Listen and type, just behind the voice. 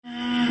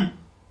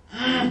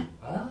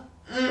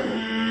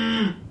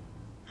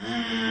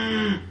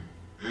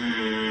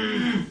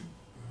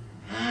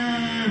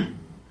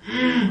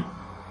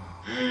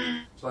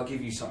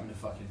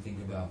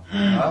about?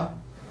 Huh?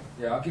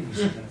 Yeah, I'll give you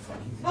something to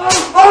fucking think.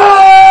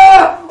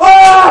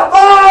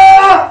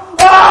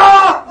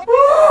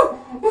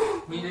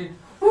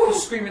 You're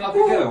screaming like a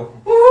girl.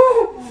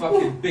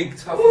 Fucking big,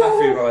 tough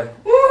mafia guy.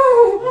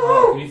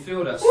 Oh, can you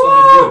feel that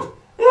solid good?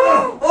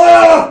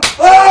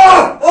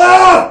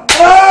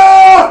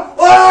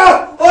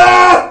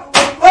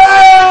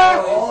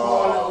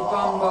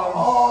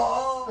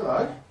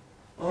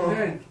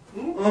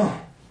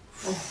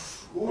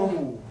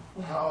 Ooh,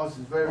 that arse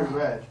is very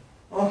red.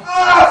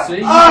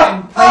 See?